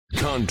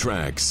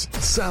Contracts,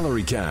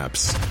 salary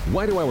caps.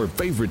 Why do our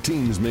favorite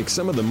teams make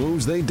some of the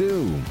moves they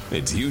do?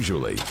 It's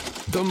usually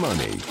the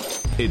money.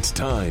 It's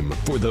time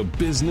for the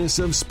Business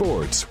of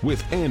Sports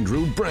with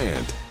Andrew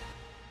Brandt.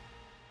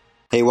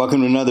 Hey,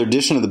 welcome to another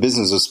edition of the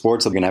Business of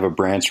Sports. I'm going to have a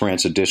Branch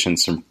Rants edition,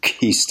 some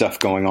key stuff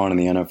going on in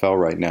the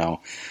NFL right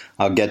now.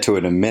 I'll get to it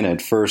in a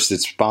minute. First,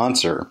 its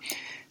sponsor.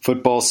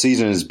 Football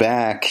season is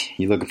back.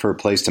 You looking for a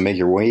place to make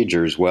your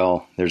wagers?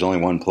 Well, there's only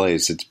one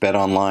place. It's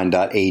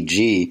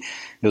betonline.ag.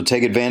 You'll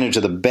take advantage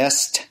of the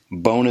best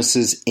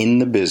bonuses in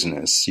the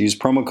business. Use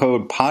promo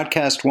code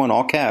PODCAST1,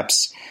 all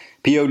caps,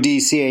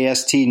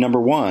 PODCAST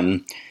number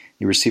 1.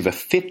 You receive a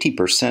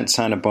 50%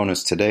 sign-up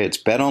bonus today.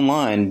 It's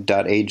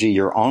betonline.ag,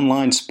 your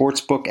online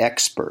sportsbook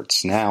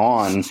experts. Now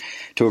on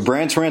to a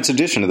Branch Rants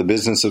edition of the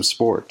Business of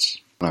Sports.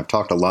 I've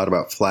talked a lot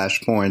about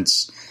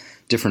flashpoints,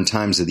 different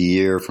times of the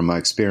year from my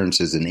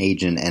experience as an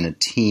agent and a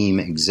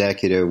team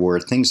executive where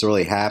things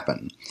really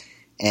happen.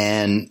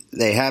 And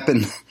they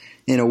happen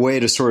in a way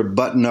to sort of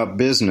button up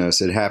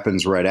business. It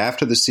happens right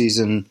after the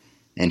season,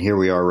 and here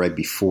we are right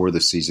before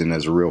the season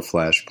as a real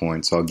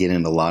flashpoint. So I'll get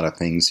into a lot of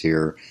things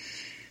here.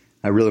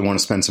 I really want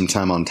to spend some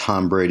time on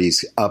Tom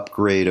Brady's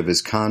upgrade of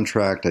his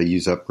contract. I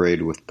use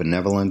upgrade with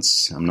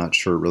benevolence. I'm not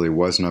sure it really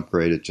was an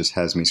upgrade. It just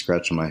has me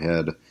scratching my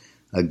head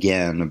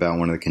again about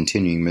one of the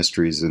continuing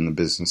mysteries in the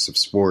business of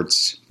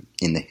sports,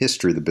 in the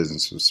history of the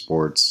business of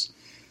sports,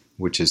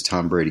 which is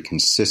Tom Brady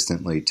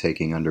consistently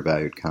taking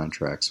undervalued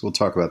contracts. We'll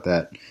talk about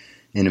that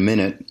in a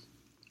minute.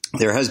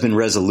 There has been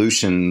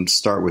resolution,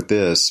 start with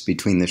this,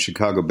 between the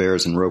Chicago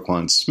Bears and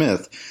Roquan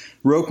Smith.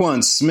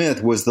 Roquan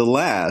Smith was the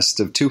last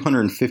of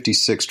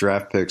 256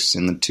 draft picks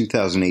in the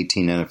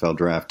 2018 NFL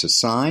Draft to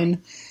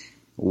sign.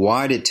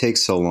 Why did it take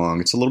so long?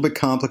 It's a little bit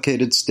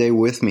complicated. Stay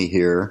with me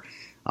here.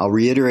 I'll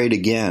reiterate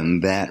again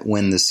that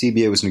when the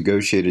CBA was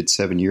negotiated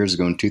 7 years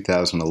ago in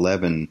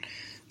 2011,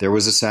 there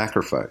was a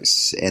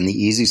sacrifice. And the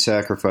easy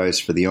sacrifice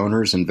for the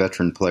owners and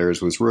veteran players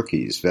was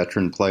rookies.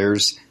 Veteran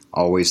players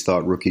always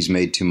thought rookies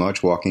made too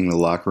much, walking in the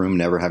locker room,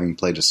 never having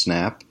played a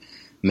snap,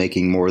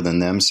 making more than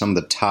them. Some of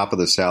the top of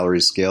the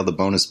salary scale, the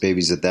bonus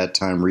babies at that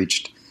time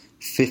reached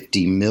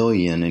 $50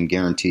 million in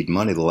guaranteed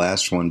money, the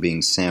last one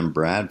being Sam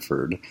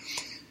Bradford.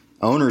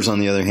 Owners, on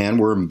the other hand,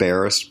 were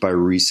embarrassed by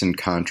recent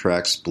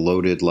contracts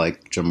bloated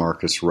like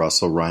Jamarcus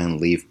Russell, Ryan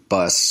Leaf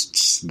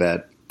busts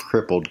that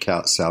crippled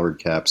salary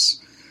caps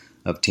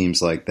of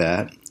teams like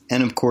that.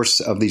 And, of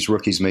course, of these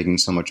rookies making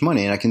so much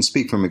money. And I can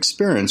speak from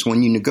experience,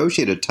 when you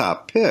negotiate a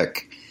top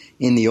pick,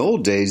 in the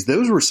old days,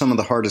 those were some of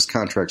the hardest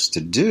contracts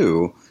to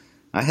do.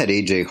 I had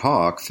A.J.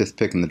 Hawk, 5th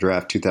pick in the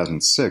draft,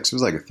 2006. It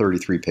was like a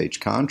 33-page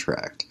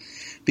contract.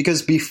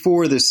 Because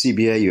before the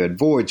CBA, you had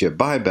voids, you had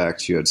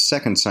buybacks, you had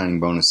second signing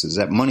bonuses.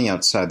 That money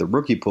outside the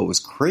rookie pool was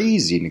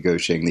crazy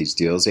negotiating these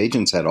deals.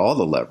 Agents had all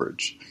the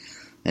leverage.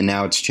 And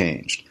now it's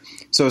changed.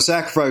 So a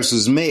sacrifice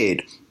was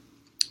made.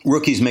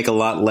 Rookies make a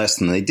lot less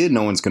than they did.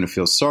 No one's going to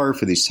feel sorry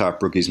for these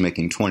top rookies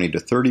making $20 to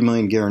 $30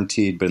 million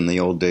guaranteed. But in the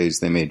old days,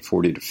 they made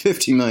 $40 to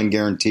 $50 million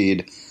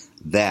guaranteed.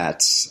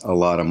 That's a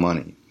lot of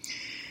money.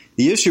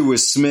 The issue with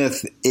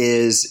Smith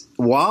is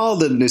while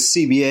the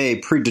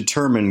CBA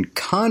predetermined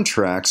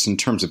contracts in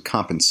terms of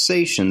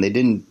compensation, they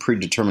didn't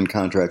predetermine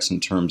contracts in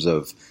terms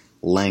of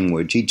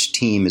language. Each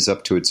team is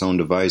up to its own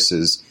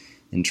devices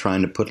in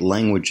trying to put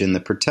language in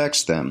that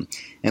protects them.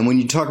 And when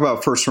you talk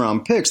about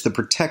first-round picks, the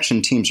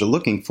protection teams are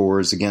looking for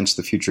is against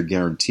the future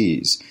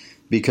guarantees.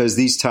 Because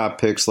these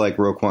top picks like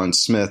Roquan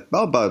Smith,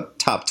 about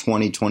top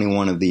 20,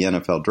 21 of the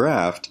NFL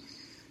draft,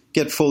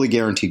 get fully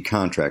guaranteed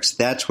contracts.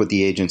 That's what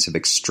the agents have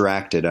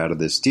extracted out of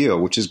this deal,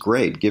 which is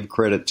great. Give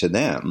credit to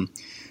them.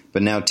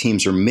 But now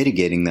teams are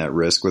mitigating that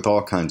risk with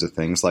all kinds of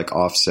things like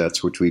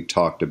offsets, which we've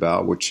talked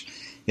about, which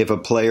if a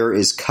player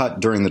is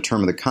cut during the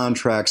term of the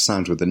contract,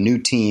 signs with a new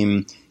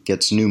team,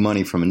 gets new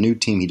money from a new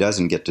team, he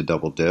doesn't get to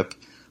double dip.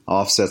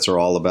 Offsets are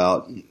all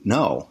about,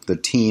 no,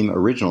 the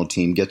original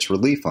team gets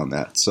relief on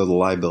that, so the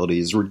liability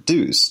is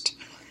reduced.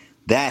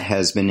 That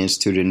has been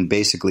instituted in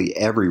basically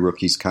every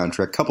rookie's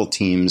contract. A couple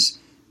teams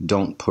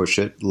don't push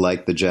it,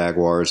 like the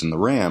Jaguars and the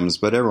Rams,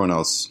 but everyone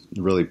else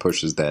really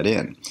pushes that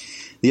in.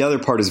 The other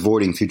part is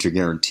voiding future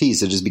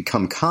guarantees. It has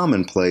become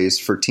commonplace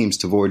for teams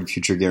to void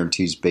future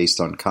guarantees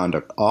based on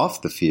conduct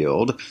off the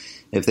field.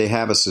 If they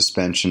have a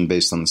suspension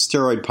based on the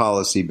steroid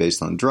policy,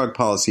 based on drug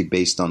policy,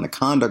 based on the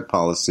conduct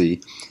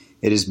policy,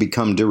 it has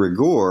become de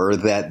rigueur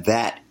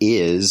that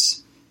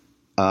is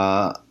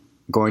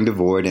going to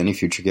void any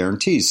future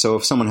guarantees. So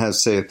if someone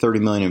has, say,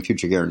 $30 million in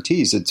future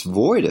guarantees, it's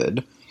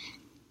voided.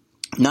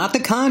 Not the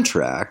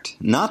contract,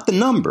 not the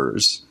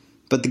numbers,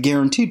 but the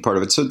guaranteed part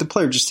of it. So the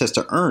player just has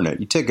to earn it.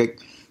 You take a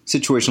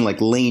situation like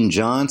Lane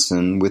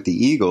Johnson with the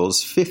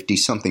Eagles,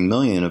 50-something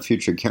million of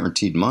future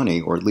guaranteed money,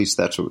 or at least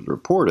that's what was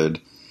reported.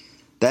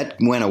 That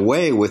went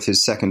away with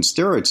his second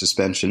steroid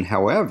suspension.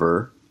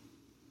 However,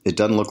 it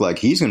doesn't look like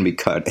he's going to be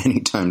cut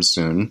anytime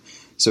soon.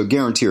 So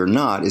guarantee or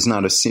not is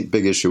not a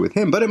big issue with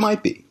him, but it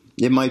might be.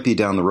 It might be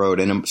down the road,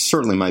 and it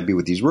certainly might be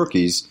with these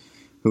rookies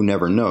who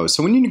never know.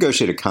 So when you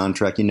negotiate a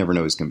contract, you never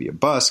know he's going to be a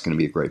bust, going to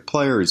be a great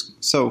player.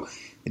 So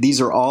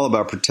These are all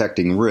about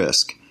protecting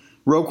risk.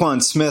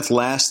 Roquan Smith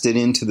lasted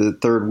into the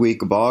third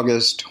week of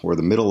August, or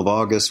the middle of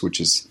August, which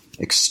is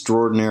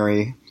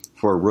extraordinary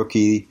for a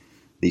rookie.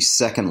 The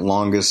second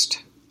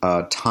longest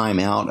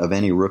timeout of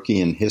any rookie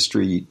in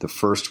history. The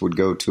first would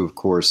go to, of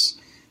course,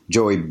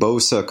 Joey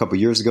Bosa a couple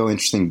years ago.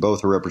 Interesting,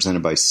 both are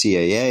represented by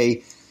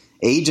CAA.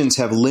 Agents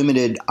have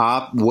limited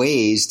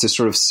ways to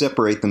sort of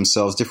separate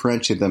themselves,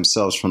 differentiate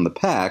themselves from the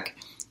pack.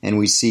 And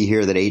we see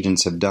here that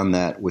agents have done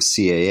that with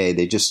CAA.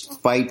 They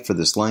just fight for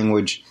this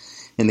language.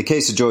 In the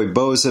case of Joey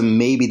Bosa,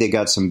 maybe they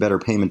got some better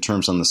payment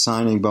terms on the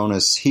signing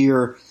bonus.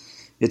 Here,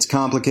 it's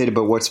complicated,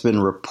 but what's been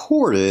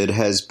reported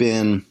has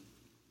been,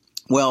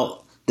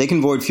 well, they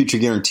can void future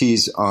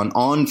guarantees on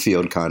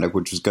on-field conduct,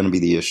 which was going to be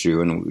the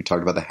issue, and we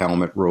talked about the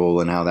helmet rule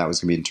and how that was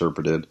going to be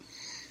interpreted.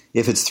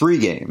 If it's 3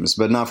 games,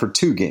 but not for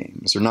 2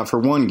 games, or not for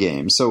 1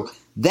 game. So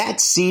that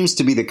seems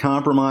to be the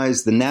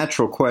compromise. The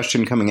natural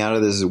question coming out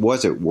of this is,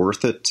 was it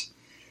worth it?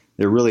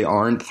 There really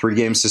aren't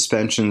 3-game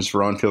suspensions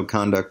for on-field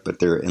conduct,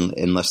 but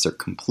unless they're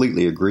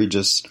completely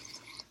egregious,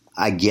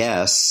 I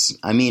guess.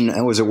 I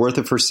mean, was it worth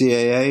it for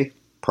CAA?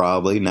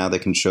 Probably. Now they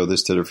can show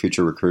this to their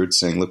future recruits,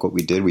 saying, look what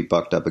we did. We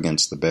bucked up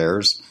against the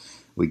Bears.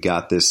 We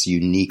got this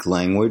unique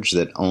language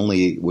that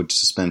only would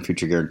suspend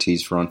future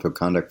guarantees for on-field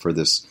conduct for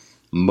this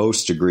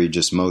most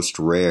egregious, most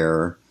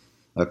rare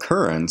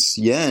occurrence.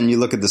 Yeah, and you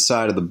look at the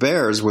side of the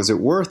Bears, was it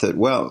worth it?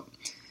 Well,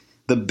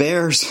 the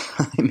Bears,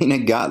 I mean,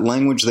 it got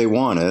language they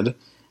wanted.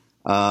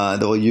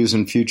 They'll use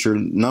in future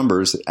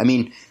numbers. I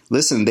mean,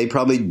 listen, they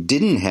probably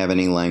didn't have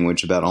any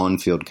language about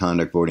on-field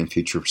conduct voiding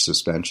future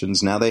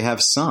suspensions. Now they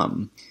have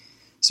some.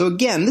 So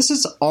again, this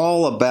is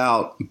all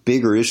about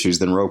bigger issues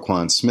than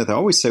Roquan Smith. I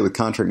always say with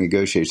contract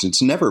negotiations,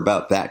 it's never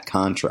about that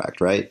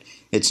contract, right?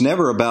 It's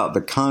never about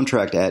the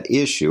contract at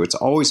issue. It's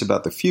always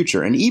about the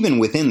future. And even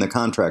within the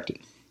contract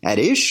at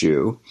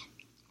issue,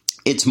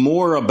 it's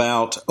more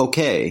about,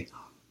 okay,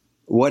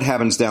 what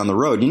happens down the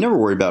road? You never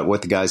worry about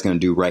what the guy's going to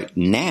do right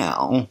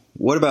now.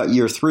 What about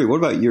year 3? What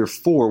about year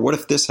 4? What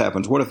if this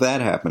happens? What if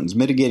that happens?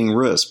 Mitigating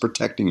risk,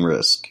 protecting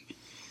risk.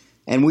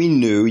 And we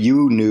knew,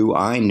 you knew,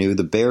 I knew,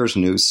 the Bears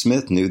knew,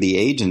 Smith knew, the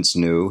agents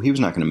knew. He was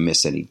not going to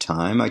miss any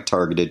time. I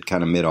targeted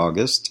kind of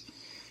mid-August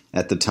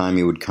at the time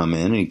he would come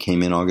in, and he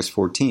came in August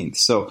 14th.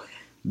 So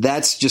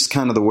that's just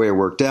kind of the way it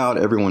worked out.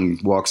 Everyone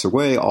walks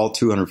away. All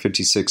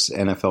 256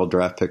 NFL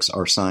draft picks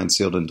are signed,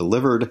 sealed, and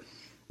delivered.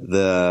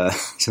 The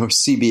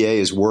CBA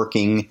is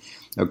working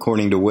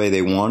according to the way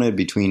they wanted,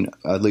 between,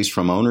 at least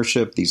from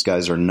ownership. These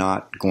guys are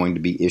not going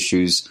to be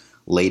issues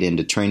late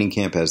into training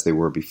camp as they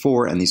were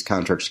before, and these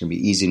contracts can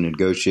be easy to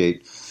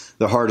negotiate.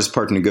 The hardest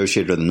part to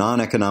negotiate are the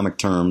non-economic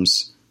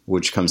terms,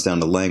 which comes down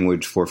to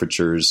language,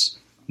 forfeitures,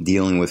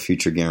 dealing with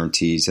future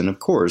guarantees, and of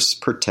course,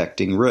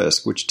 protecting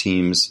risk, which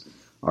teams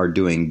are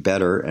doing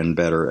better and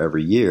better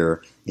every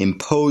year,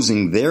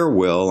 imposing their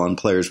will on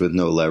players with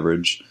no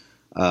leverage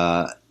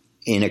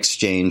in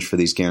exchange for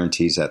these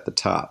guarantees at the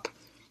top.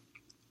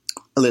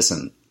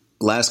 Listen,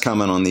 last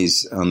comment on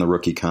the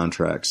rookie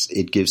contracts.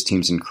 It gives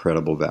teams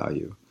incredible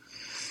value.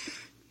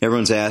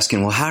 Everyone's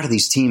asking, well, how do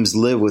these teams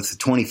live with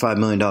 $25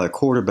 million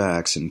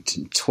quarterbacks and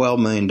 $12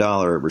 million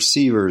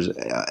receivers?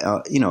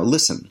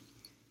 Listen,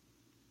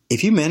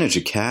 if you manage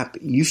a cap,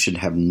 you should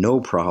have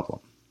no problem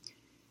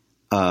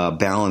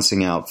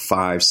balancing out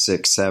 5,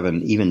 6,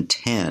 7, even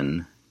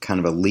 10 kind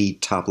of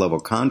elite top-level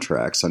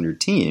contracts on your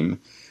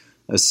team,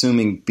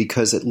 assuming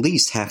because at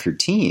least half your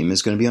team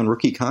is going to be on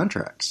rookie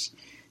contracts.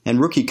 And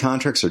rookie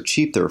contracts are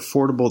cheap, they're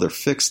affordable, they're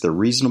fixed, they're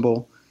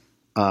reasonable.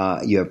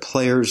 You have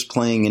players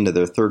playing into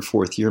their 3rd,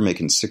 4th year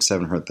making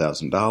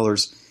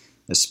 $600,000-$700,000,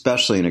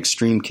 especially in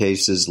extreme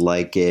cases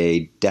like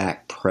a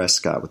Dak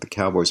Prescott with the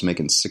Cowboys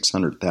making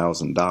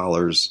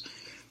 $600,000.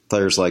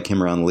 Players like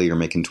him around the league are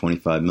making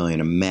 $25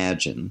 million.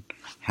 Imagine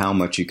how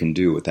much you can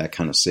do with that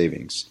kind of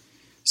savings.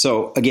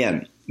 So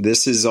again,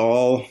 this is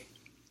all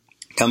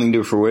coming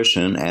to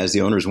fruition as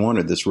the owners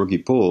wanted. This rookie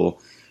pool,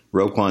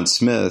 Roquan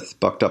Smith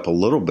bucked up a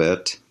little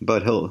bit,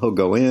 but he'll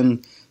go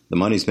in. The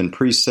money's been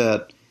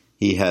preset.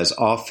 He has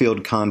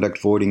off-field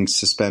conduct voiding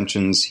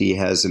suspensions. He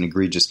has an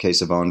egregious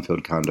case of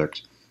on-field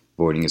conduct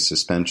voiding his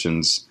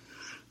suspensions.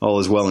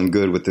 All is well and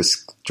good with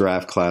this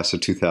draft class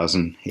of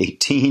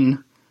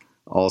 2018,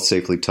 all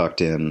safely tucked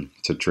in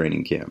to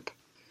training camp.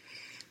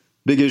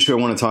 Big issue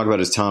I want to talk about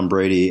is Tom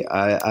Brady.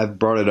 I've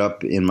brought it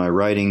up in my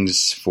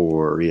writings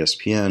for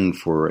ESPN,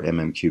 for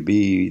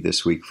MMQB,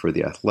 this week for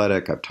The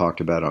Athletic. I've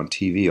talked about it on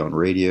TV, on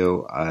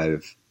radio.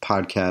 I've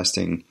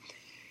podcasting.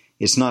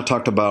 It's not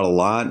talked about a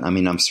lot. I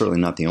mean, I'm certainly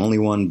not the only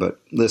one, but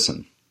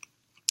listen,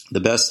 the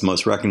best,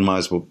 most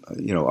recognizable,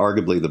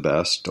 arguably the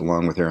best,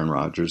 along with Aaron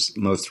Rodgers,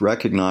 most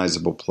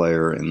recognizable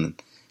player in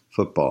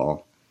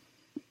football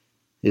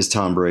is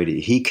Tom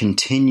Brady. He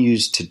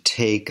continues to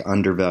take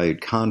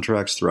undervalued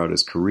contracts throughout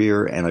his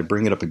career, and I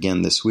bring it up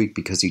again this week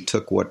because he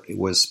took what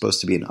was supposed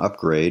to be an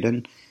upgrade.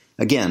 And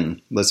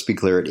again, let's be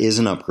clear, it is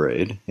an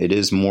upgrade. It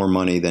is more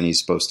money than he's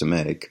supposed to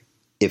make,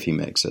 if he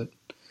makes it.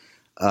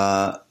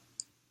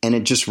 And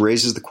it just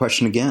raises the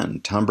question again.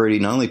 Tom Brady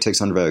not only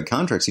takes undervalued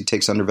contracts, he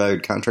takes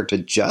undervalued contract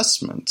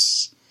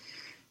adjustments.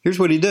 Here's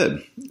what he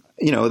did.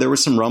 There were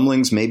some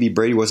rumblings. Maybe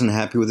Brady wasn't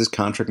happy with his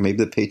contract. Maybe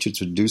the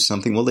Patriots would do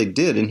something. Well, they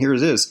did, and here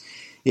it is.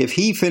 If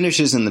he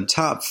finishes in the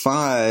top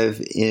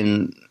 5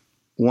 in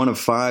one of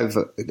 5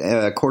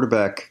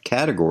 quarterback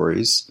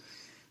categories,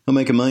 he'll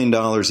make $1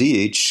 million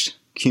each,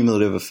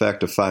 cumulative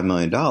effect of $5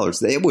 million.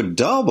 It would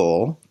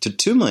double to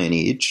 $2 million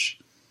each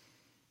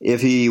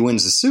if he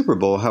wins the Super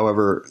Bowl.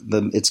 However,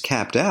 it's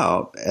capped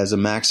out as a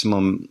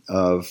maximum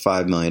of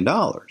 $5 million.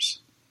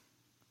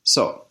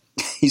 So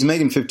he's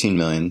making $15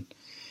 million.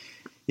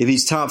 If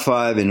he's top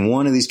 5 in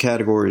one of these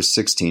categories,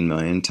 $16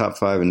 million. Top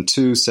 5 in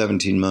 2,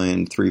 $17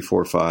 million. 3,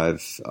 4,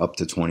 5, up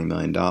to $20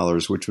 million,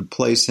 which would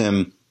place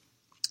him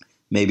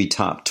maybe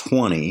top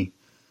 20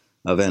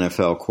 of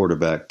NFL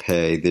quarterback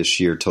pay this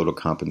year, total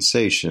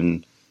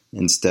compensation,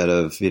 instead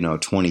of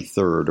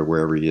 23rd or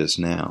wherever he is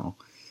now.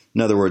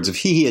 In other words, if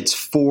he hits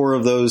 4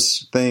 of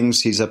those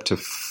things, he's up to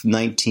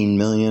 $19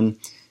 million.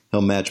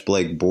 He'll match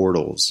Blake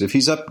Bortles.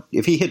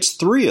 If he hits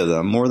 3 of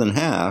them, more than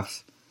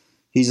half,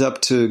 he's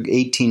up to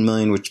 $18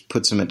 million, which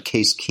puts him at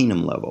Case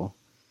Keenum level.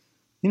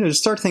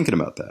 Just start thinking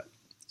about that.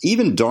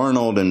 Even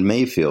Darnold and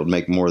Mayfield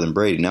make more than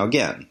Brady. Now,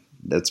 again,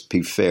 let's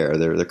be fair.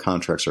 Their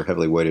contracts are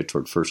heavily weighted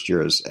toward first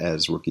year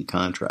as rookie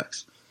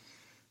contracts.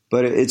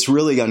 But it's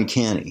really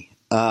uncanny.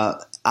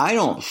 I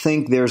don't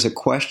think there's a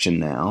question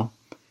now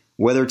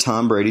whether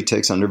Tom Brady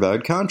takes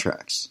undervalued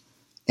contracts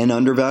and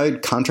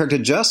undervalued contract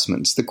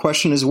adjustments. The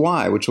question is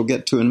why, which we'll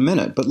get to in a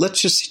minute. But let's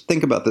just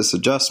think about this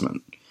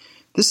adjustment.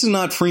 This is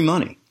not free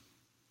money.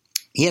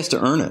 He has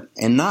to earn it,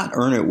 and not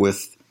earn it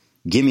with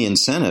gimme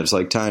incentives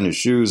like tying his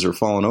shoes or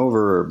falling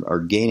over or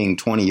gaining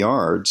 20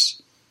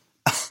 yards.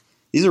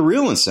 These are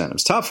real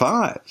incentives, top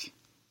 5.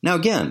 Now,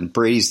 again,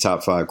 Brady's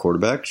top 5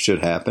 quarterback should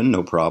happen,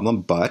 no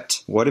problem.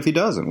 But what if he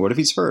doesn't? What if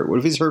he's hurt? What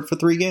if he's hurt for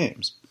 3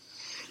 games?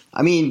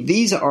 I mean,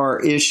 these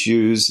are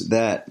issues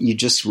that you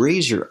just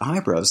raise your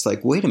eyebrows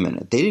like, wait a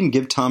minute, they didn't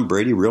give Tom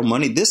Brady real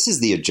money. This is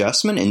the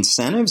adjustment,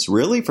 incentives,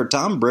 really, for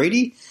Tom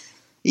Brady?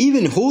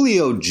 Even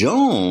Julio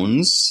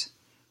Jones,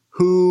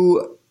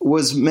 who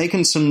was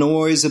making some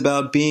noise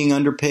about being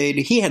underpaid,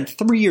 he had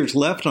 3 years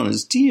left on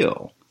his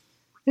deal.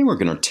 They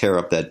weren't going to tear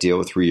up that deal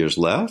with 3 years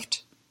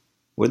left.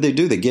 What did they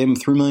do? They gave him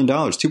 $3 million,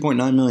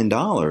 $2.9 million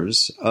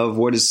of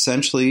what is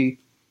essentially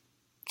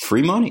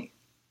free money.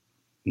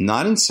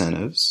 Not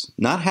incentives,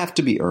 not have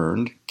to be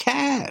earned,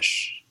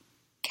 cash.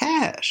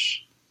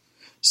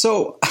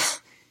 So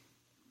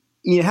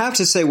you have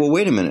to say, well,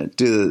 wait a minute.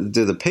 Do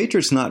the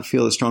Patriots not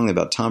feel as strongly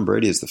about Tom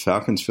Brady as the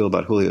Falcons feel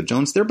about Julio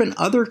Jones? There have been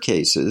other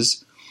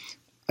cases,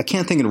 I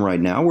can't think of them right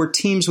now, where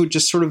teams would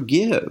just sort of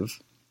give,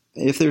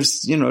 if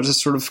there's,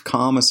 just sort of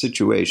calm a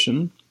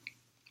situation,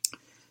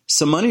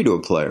 some money to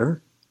a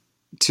player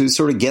to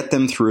sort of get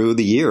them through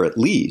the year at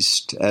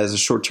least as a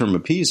short-term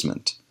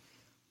appeasement.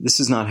 This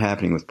is not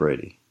happening with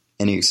Brady,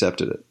 and he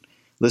accepted it.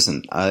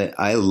 Listen,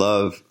 I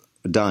love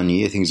Don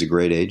Yee. I think he's a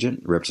great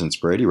agent. Represents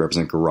Brady,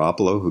 represents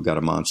Garoppolo, who got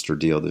a monster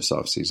deal this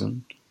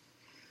offseason.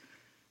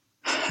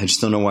 I just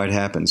don't know why it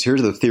happens.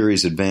 Here's the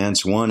theories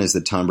advanced. One is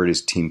that Tom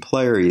Brady's a team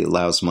player. He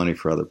allows money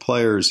for other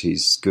players.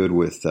 He's good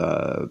with,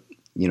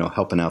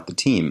 helping out the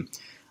team.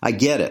 I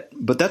get it,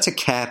 but that's a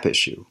cap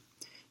issue.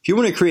 If you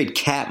want to create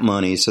cap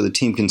money so the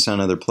team can sign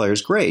other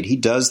players, great. He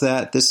does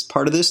that. This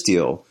part of this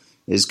deal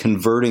is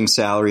converting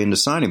salary into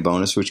signing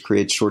bonus, which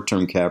creates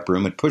short-term cap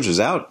room. It pushes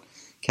out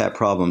cap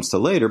problems to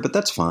later, but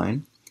that's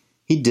fine.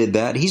 He did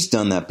that. He's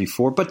done that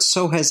before, but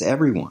so has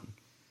everyone.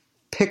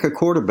 Pick a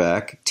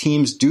quarterback.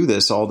 Teams do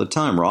this all the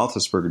time.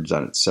 Roethlisberger's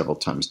done it several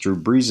times. Drew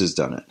Brees has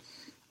done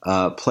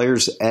it.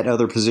 Players at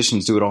other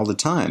positions do it all the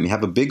time. You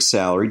have a big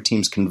salary.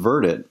 Teams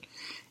convert it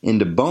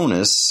into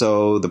bonus,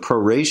 so the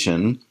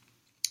proration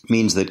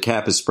means that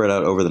cap is spread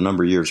out over the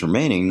number of years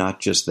remaining, not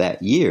just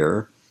that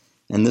year.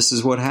 And this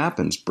is what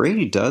happens.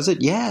 Brady does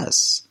it,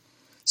 yes.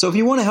 So if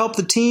you want to help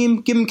the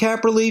team, give him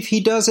cap relief. He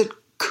does it.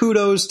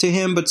 Kudos to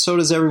him, but so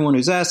does everyone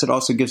who's asked. It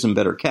also gives him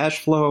better cash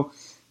flow.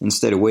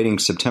 Instead of waiting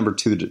September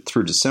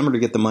through December to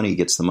get the money, he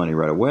gets the money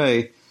right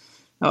away.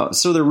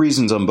 So there are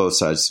reasons on both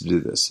sides to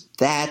do this.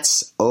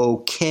 That's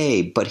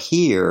okay. But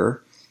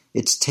here,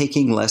 it's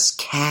taking less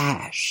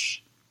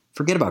cash.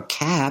 Forget about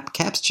cap.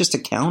 Cap's just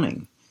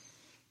accounting.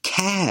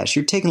 Cash,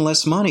 you're taking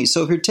less money.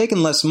 So if you're taking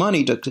less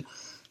money to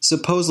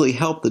supposedly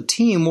help the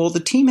team, well, the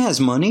team has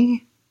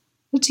money.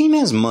 The team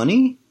has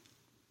money.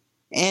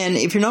 And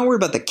if you're not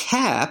worried about the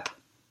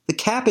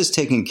cap is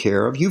taken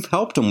care of. You've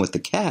helped them with the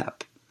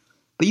cap.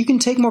 But you can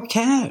take more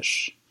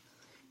cash.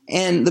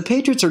 And the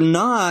Patriots are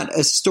not a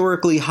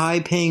historically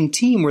high-paying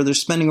team where they're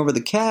spending over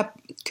the cap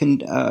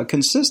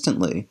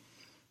consistently.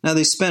 Now,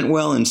 they spent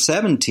well in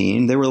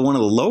 17. They were one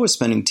of the lowest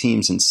spending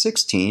teams in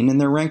 16, and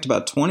they're ranked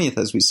about 20th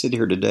as we sit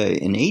here today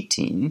in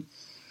 18.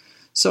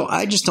 So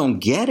I just don't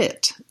get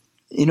it.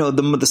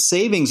 The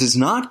savings is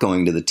not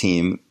going to the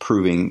team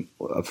proving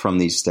from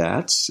these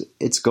stats.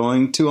 It's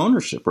going to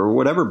ownership or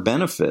whatever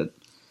benefit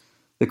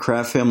the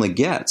Kraft family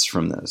gets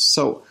from this.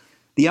 So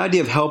the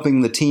idea of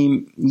helping the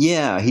team,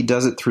 yeah, he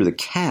does it through the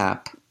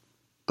cap,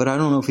 but I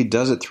don't know if he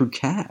does it through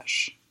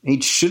cash.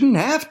 He shouldn't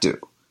have to.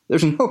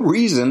 There's no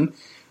reason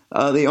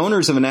The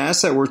owners of an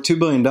asset worth $2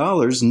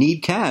 billion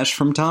need cash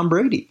from Tom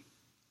Brady.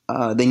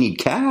 They need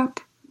cap.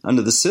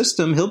 Under the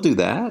system, he'll do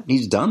that.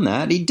 He's done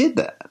that. He did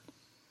that.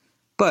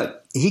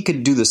 But he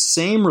could do the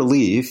same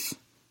relief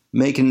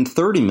making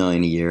 $30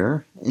 million a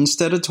year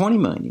instead of $20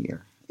 million a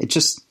year. It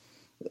just,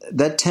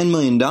 that $10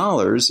 million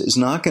is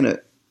not going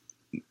to,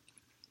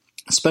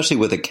 especially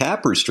with a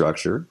cap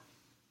restructure,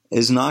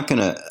 is not going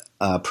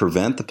to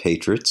prevent the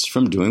Patriots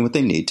from doing what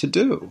they need to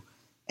do.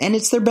 And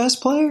it's their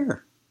best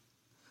player.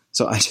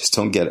 So I just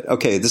don't get it.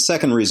 Okay, the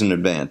second reason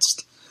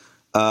advanced.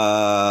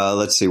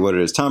 Let's see what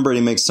it is. Tom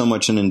Brady makes so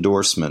much in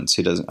endorsements.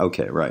 He doesn't.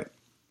 Okay, right.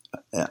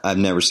 I've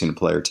never seen a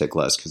player take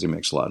less because he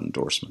makes a lot of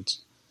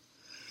endorsements.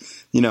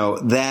 You know,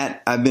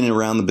 that I've been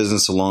around the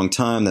business a long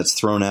time. That's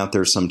thrown out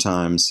there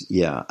sometimes.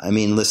 Yeah. I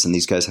mean, listen,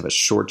 these guys have a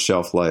short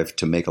shelf life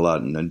to make a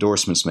lot, and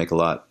endorsements make a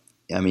lot.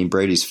 I mean,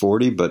 Brady's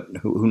 40, but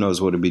who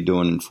knows what he'll be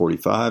doing in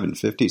 45 and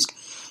 50. He's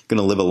going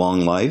to live a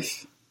long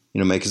life,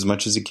 make as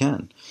much as he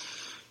can.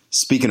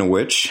 Speaking of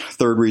which,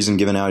 third reason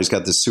given out, he's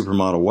got this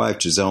supermodel wife.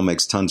 Gisele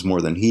makes tons more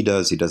than he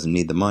does. He doesn't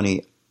need the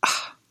money.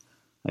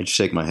 I'd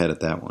shake my head at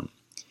that one.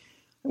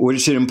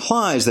 Which it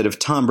implies that if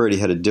Tom Brady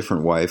had a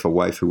different wife, a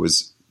wife who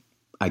was,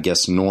 I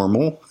guess,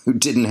 normal, who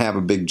didn't have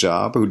a big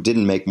job, who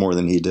didn't make more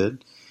than he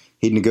did,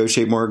 he'd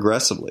negotiate more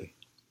aggressively.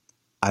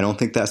 I don't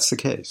think that's the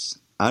case.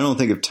 I don't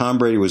think if Tom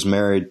Brady was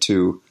married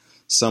to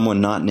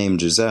someone not named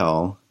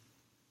Gisele,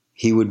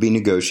 he would be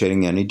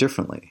negotiating any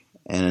differently.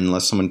 And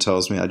unless someone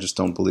tells me, I just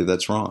don't believe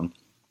that's wrong.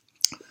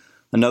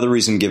 Another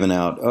reason given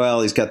out,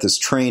 well, he's got this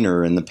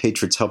trainer and the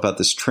Patriots help out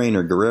this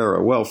trainer,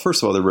 Guerrero. Well,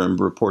 first of all, there were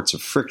reports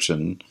of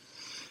friction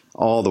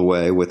all the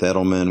way with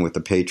Edelman, with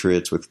the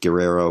Patriots, with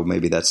Guerrero.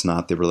 Maybe that's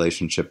not the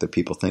relationship that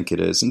people think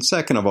it is. And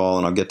second of all,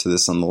 and I'll get to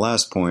this on the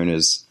last point,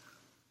 is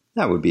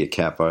that would be a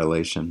cap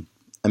violation.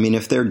 I mean,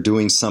 if they're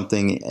doing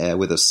something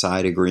with a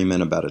side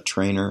agreement about a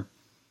trainer,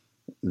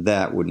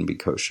 that wouldn't be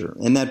kosher.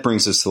 And that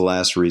brings us to the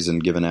last reason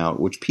given out,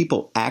 which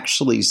people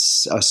actually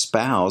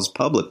espouse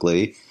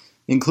publicly,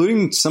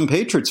 including some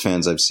Patriots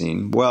fans I've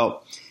seen.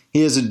 Well,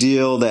 he has a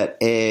deal that,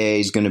 A,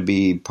 he's going to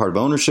be part of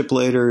ownership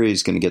later,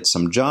 he's going to get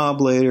some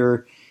job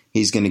later,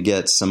 he's going to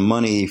get some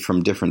money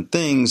from different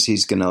things,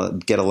 he's going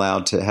to get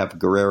allowed to have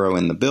Guerrero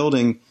in the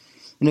building.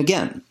 And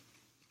again,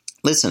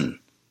 listen,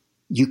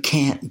 you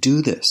can't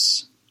do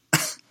this.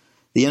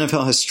 The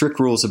NFL has strict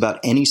rules about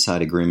any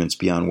side agreements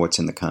beyond what's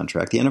in the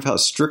contract. The NFL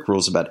has strict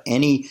rules about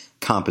any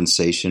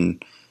compensation,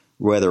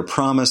 whether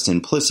promised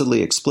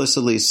implicitly,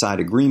 explicitly, side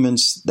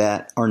agreements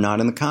that are not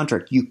in the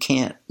contract. You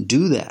can't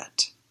do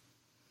that.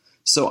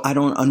 So I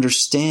don't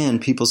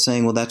understand people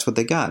saying, well, that's what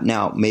they got.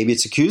 Now, maybe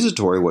it's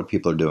accusatory what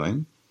people are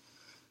doing.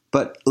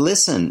 But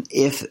listen,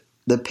 if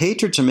the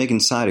Patriots are making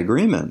side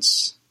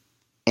agreements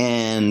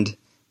and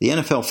the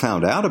NFL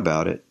found out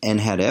about it and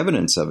had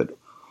evidence of it,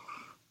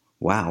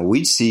 wow,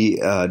 we'd see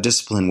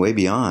discipline way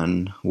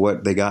beyond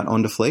what they got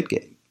on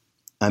Deflategate.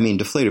 I mean,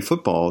 deflated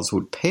footballs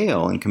would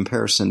pale in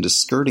comparison to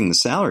skirting the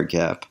salary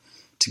cap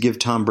to give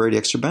Tom Brady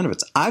extra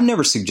benefits. I've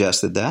never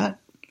suggested that.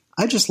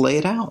 I just lay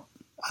it out.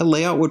 I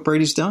lay out what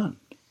Brady's done.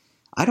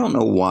 I don't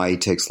know why he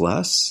takes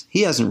less.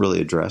 He hasn't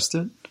really addressed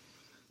it.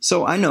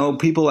 So I know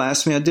people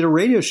ask me, I did a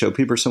radio show,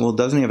 people are saying, well,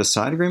 doesn't he have a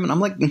side agreement? I'm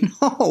like,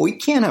 no, he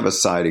can't have a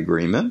side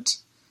agreement.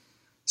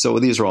 So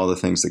these are all the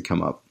things that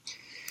come up.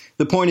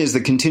 The point is the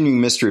continuing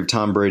mystery of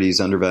Tom Brady's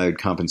undervalued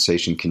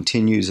compensation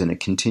continues, and it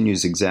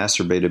continues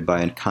exacerbated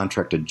by a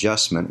contract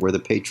adjustment where the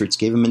Patriots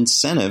gave him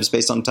incentives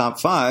based on top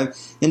five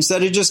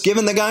instead of just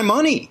giving the guy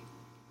money.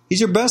 He's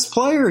your best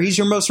player. He's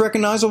your most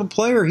recognizable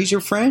player. He's your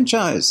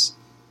franchise.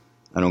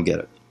 I don't get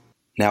it.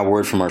 Now, a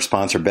word from our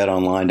sponsor,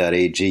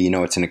 BetOnline.ag. You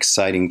know, it's an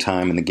exciting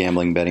time in the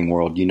gambling betting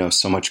world. You know,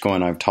 so much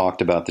going on. I've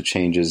talked about the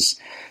changes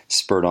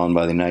spurred on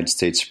by the United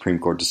States Supreme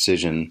Court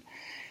decision.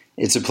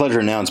 It's a pleasure to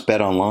announce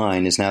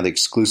BetOnline is now the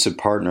exclusive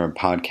partner of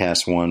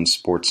Podcast One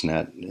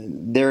Sportsnet.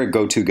 They're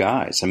go-to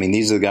guys. I mean,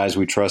 these are the guys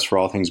we trust for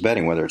all things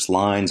betting, whether it's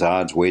lines,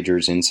 odds,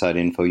 wagers, inside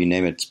info, you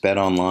name it. It's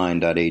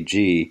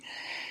BetOnline.ag.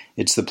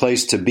 It's the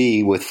place to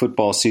be with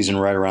football season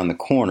right around the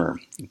corner.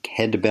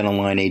 Head to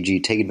BetOnline.ag.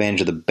 Take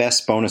advantage of the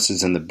best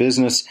bonuses in the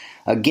business.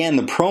 Again,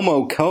 the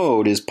promo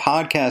code is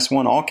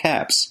Podcast1, all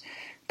caps,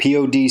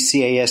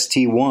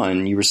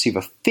 PODCAST1. You receive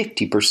a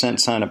 50%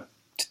 sign-up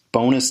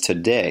bonus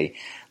today.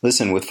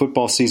 Listen, with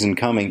football season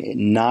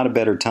coming, not a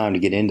better time to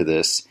get into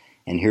this.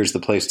 And here's the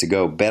place to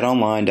go.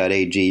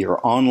 BetOnline.ag, your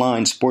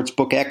online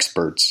sportsbook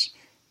experts.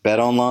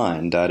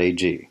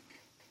 BetOnline.ag.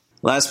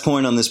 Last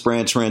point on this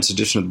Branch Rants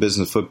edition of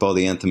Business Football.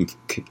 The anthem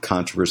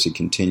controversy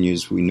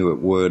continues. We knew it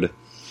would.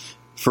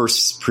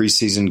 First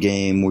preseason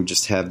game, we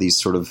just have these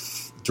sort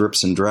of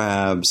drips and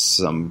drabs.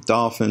 Some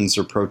Dolphins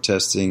are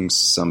protesting.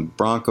 Some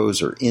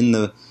Broncos are in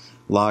the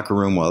locker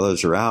room while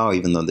others are out,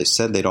 even though they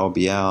said they'd all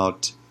be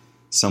out.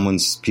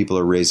 People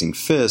are raising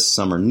fists.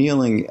 Some are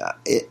kneeling.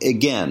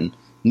 Again,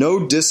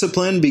 No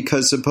discipline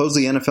because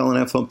supposedly NFL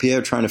and FLPA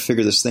are trying to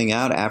figure this thing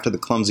out after the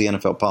clumsy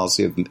NFL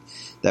policy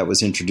that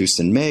was introduced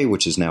in May,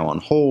 which is now on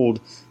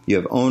hold. You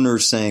have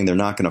owners saying they're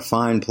not going to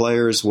fine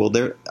players. Well,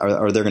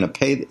 are they going to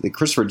pay?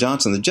 Christopher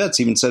Johnson, the Jets,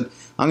 even said,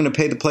 I'm going to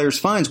pay the players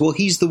fines. Well,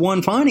 he's the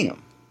one fining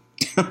them.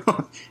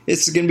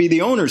 It's going to be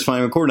the owners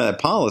fining according to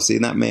that policy,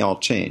 and that may all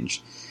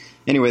change.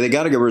 Anyway, they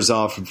got to get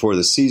resolved before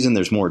the season.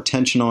 There's more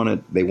attention on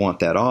it. They want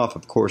that off.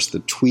 Of course, the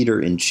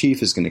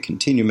tweeter-in-chief is going to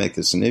continue to make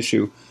this an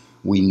issue.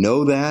 We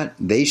know that.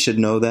 They should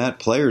know that.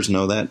 Players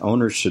know that.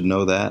 Owners should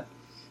know that.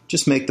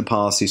 Just make the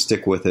policy,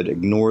 stick with it,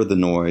 ignore the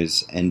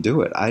noise, and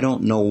do it. I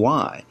don't know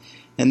why.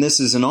 And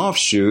this is an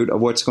offshoot of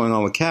what's going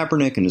on with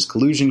Kaepernick and his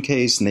collusion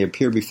case, and they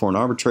appear before an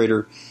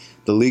arbitrator.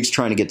 The league's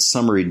trying to get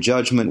summary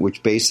judgment,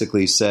 which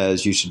basically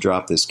says you should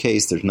drop this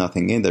case. There's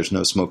nothing in. There's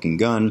no smoking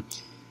gun.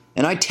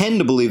 And I tend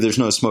to believe there's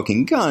no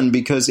smoking gun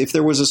because if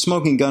there was a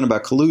smoking gun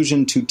about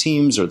collusion, two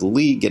teams or the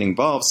league getting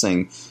involved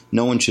saying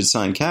no one should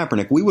sign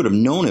Kaepernick, we would have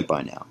known it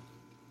by now.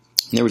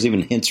 There was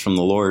even hints from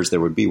the lawyers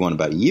there would be one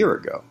about a year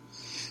ago.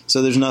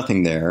 So there's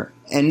nothing there.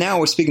 And now,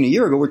 we're speaking a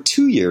year ago, we're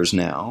 2 years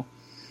now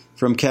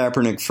from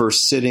Kaepernick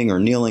first sitting or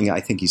kneeling.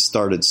 I think he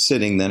started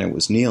sitting, then it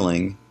was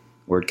kneeling,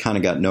 where it kind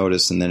of got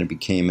noticed, and then it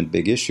became a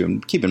big issue.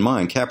 And keep in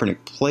mind,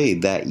 Kaepernick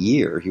played that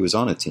year. He was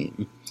on a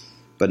team,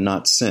 but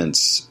not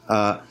since.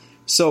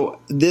 So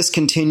this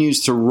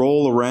continues to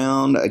roll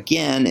around.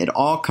 Again, it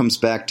all comes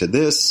back to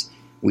this.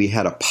 We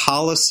had a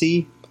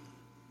policy,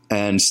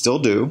 and still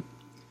do,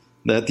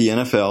 that the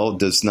NFL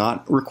does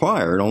not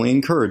require. It only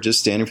encourages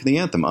standing for the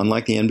anthem,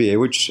 unlike the NBA,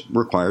 which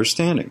requires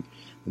standing.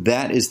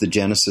 That is the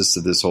genesis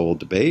of this whole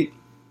debate.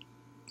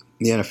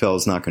 The NFL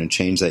is not going to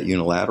change that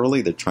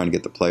unilaterally. They're trying to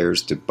get the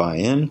players to buy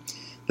in.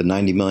 The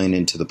 $90 million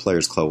into the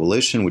Players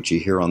Coalition, which you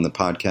hear on the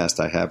podcast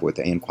I have with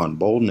Anquan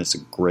Bolden. It's a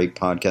great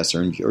podcast.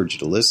 I urge you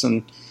to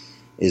listen.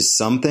 Is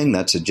something.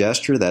 That's a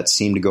gesture. That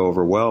seemed to go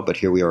over well, but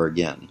here we are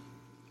again.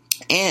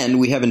 And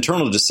we have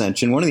internal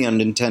dissension. One of the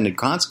unintended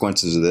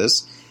consequences of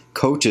this,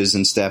 coaches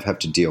and staff have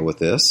to deal with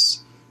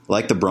this.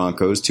 Like the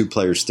Broncos, 2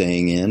 players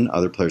staying in,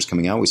 other players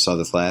coming out. We saw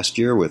this last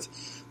year with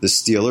the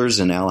Steelers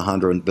and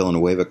Alejandro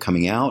Villanueva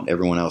coming out,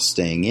 everyone else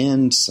staying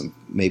in,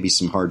 maybe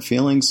some hard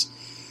feelings.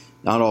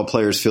 Not all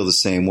players feel the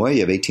same way. You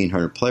have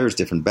 1,800 players,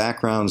 different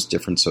backgrounds,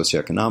 different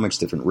socioeconomics,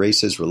 different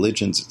races,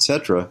 religions,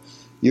 etc.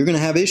 You're going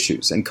to have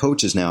issues, and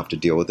coaches now have to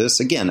deal with this.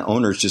 Again,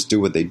 owners just do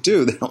what they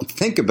do. They don't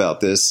think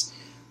about this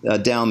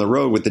down the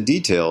road with the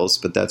details,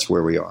 but that's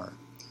where we are.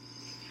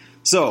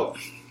 So,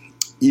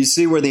 you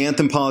see where the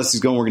anthem policy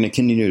is going. We're going to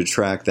continue to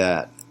track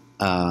that.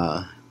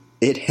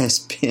 It has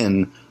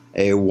been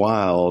a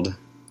wild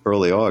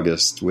early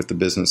August with the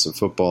business of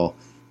football,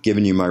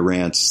 giving you my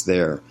rants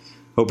there.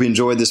 Hope you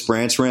enjoyed this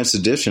Branch Rants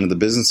edition of the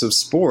Business of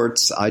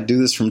Sports. I do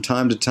this from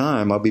time to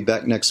time. I'll be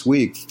back next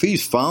week.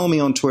 Please follow me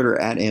on Twitter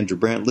at Andrew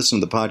Brandt.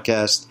 Listen to the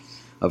podcast,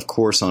 of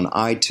course, on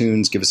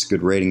iTunes. Give us a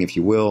good rating if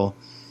you will.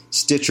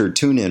 Stitcher,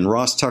 TuneIn,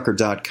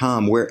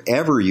 RossTucker.com,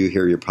 wherever you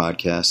hear your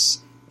podcasts.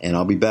 And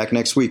I'll be back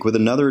next week with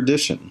another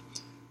edition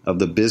of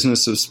the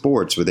Business of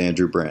Sports with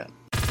Andrew Brandt.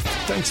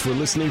 Thanks for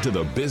listening to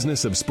the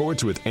Business of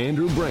Sports with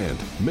Andrew Brandt.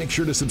 Make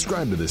sure to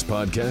subscribe to this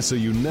podcast so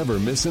you never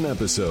miss an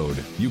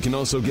episode. You can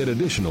also get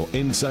additional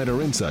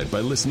insider insight by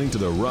listening to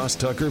the Ross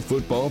Tucker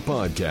Football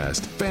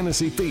Podcast,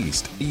 Fantasy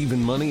Feast,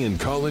 Even Money, and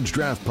College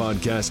Draft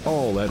Podcast,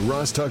 all at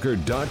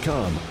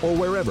RossTucker.com or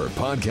wherever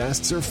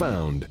podcasts are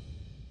found.